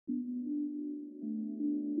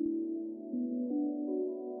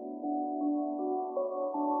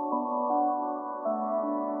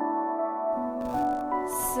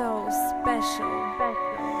So special.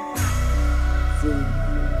 See,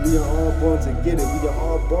 we are all born to get it. We are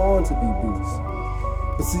all born to be beasts.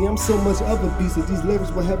 But see, I'm so much of a beast that these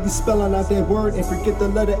lyrics will have you spelling out that word and forget the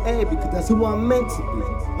letter A, because that's who I'm meant to be.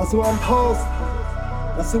 That's who I'm supposed to be.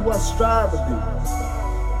 That's who I strive to be.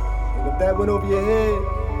 And if that went over your head,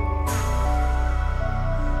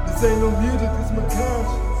 this ain't no music, it's my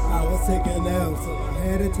conscience. I was taking L, so I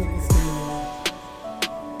had to take a stand.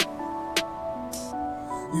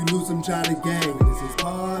 You lose some try to gain, this is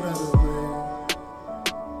part of the plan.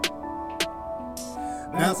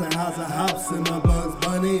 Bouncing house to house in my Bugs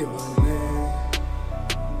Bunny on man.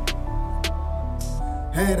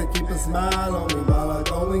 Had to keep a smile on me while I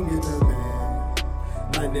go and get the band.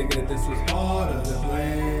 Like nigga, this was part of the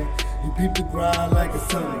plan. You peep the grind like a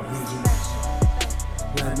summer vision.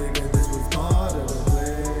 Like nigga, this was part of the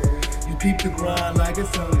plan. You peep the grind like a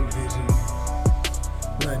summer vision.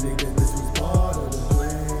 Like nigga, this was part of the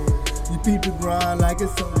plan. You peep the grind like a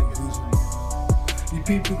summer vision. You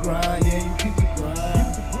peep the grind, yeah, you peep the grind.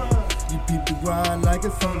 You peep the grind like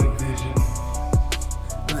a summer vision.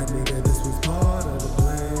 Like nigga, this was part of the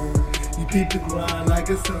plan. You peep the grind like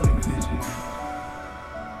a summer vision.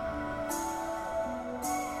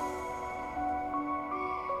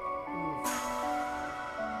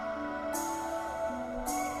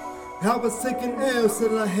 I was taking L's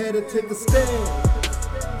till I had to take a stand.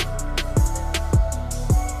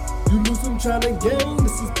 You lose some trying to gain,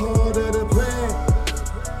 this is part of the plan.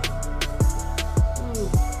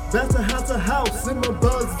 Bouncing to house in my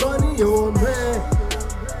Bugs Bunny on man.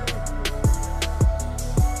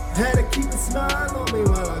 Had to keep a smile on me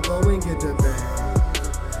while I go and get the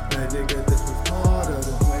bag. Like nigga, this was part of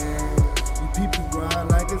the plan. You peep the grind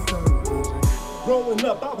like it's summer vision. Growing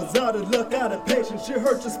up, I was out of luck, out of patience. Shit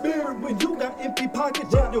hurt your spirit when you got empty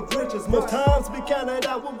pockets and your gracious. Most times we counted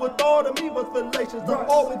out what thought of me was fallacious. I've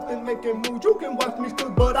always been making moves. You can watch me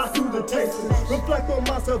cook, but I do the tasting. Reflect on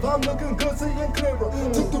myself, I'm looking good, seeing clearer.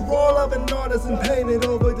 Took the role of an artist and painted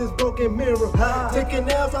over this broken mirror. Taking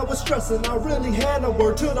L's, I was stressing. I really had no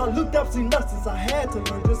word till I looked up, see lessons I had to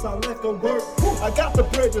learn. Just how life gon' work. I got the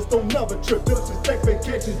bridges, don't never trip. Just to take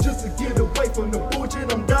vacation, just to get away from the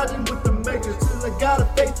bullshit. I'm dodging with the majors. I gotta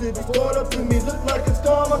face it, it's thought up to me, look like it's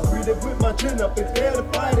karma. Greet it with my chin up, it's scared to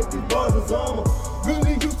fight it, these bars is armor.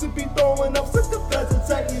 Really used to be throwing up, sick of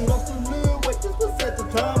hesitating, lost a little weight, this was at the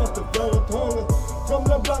time, I developed hunger. From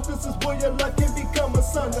the block, this is where your life can become a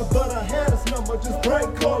sunder. But I had his number, just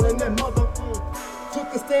prank calling that mother. Took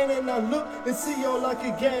a stand and I look and see y'all like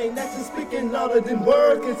a gang. Action speaking louder than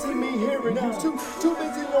words, can see me hearing you. Too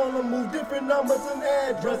busy on the move, different numbers and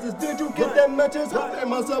addresses. Did you get that message? I am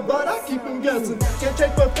myself, but I keep them guessing. Can't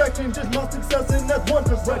take perfection, just my success, and that's one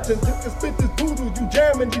direction. You can spit this voodoo, you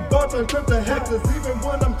jamming these bars and trip the hexes. Even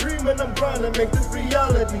when I'm dreaming, I'm trying to make this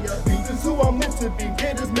reality. I be this who I'm meant to be.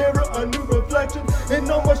 Get this mirror, a new reflection. And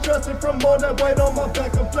no more stressing from all that weight on my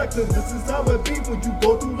back complexion. This is how it be when you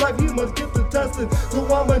go through life, you must get the testing. So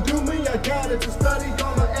I'ma do me, I got it to study.